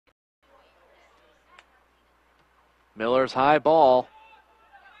Miller's high ball.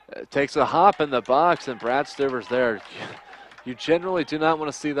 Takes a hop in the box, and Brad Stuver's there. You generally do not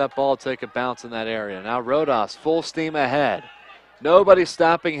want to see that ball take a bounce in that area. Now Rodas full steam ahead. Nobody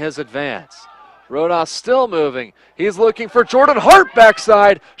stopping his advance. Rodas still moving. He's looking for Jordan Hart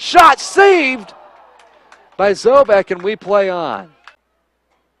backside. Shot saved by Zobek, and we play on.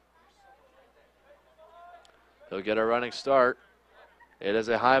 He'll get a running start. It is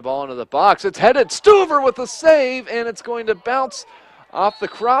a high ball into the box. It's headed. Stuver with a save, and it's going to bounce off the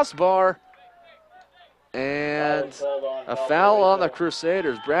crossbar. And a foul on the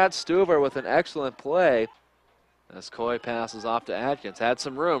Crusaders. Brad Stuver with an excellent play. As Coy passes off to Atkins. Had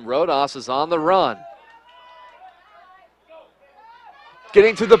some room. Rodas is on the run.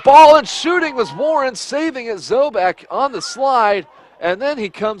 Getting to the ball and shooting was Warren, saving it. Zobek on the slide. And then he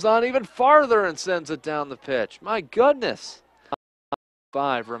comes on even farther and sends it down the pitch. My goodness.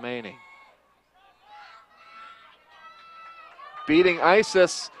 5 remaining. Beating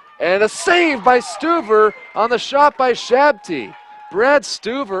Isis, and a save by Stuver on the shot by Shabty. Brad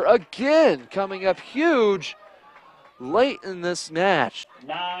Stuver again coming up huge late in this match.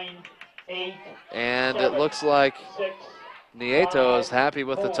 9, 8, and 7, it looks like 6, Nieto 5, is happy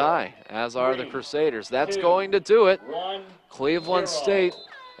with the 4, tie, as are the 3, Crusaders. That's 2, going to do it. 1, Cleveland 0. State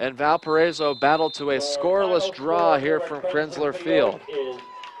and Valparaiso battle to a scoreless draw here from Krenzler Field.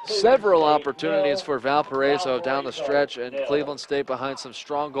 Several opportunities for Valparaiso down the stretch, and Cleveland State behind some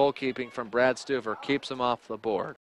strong goalkeeping from Brad Stuver keeps them off the board.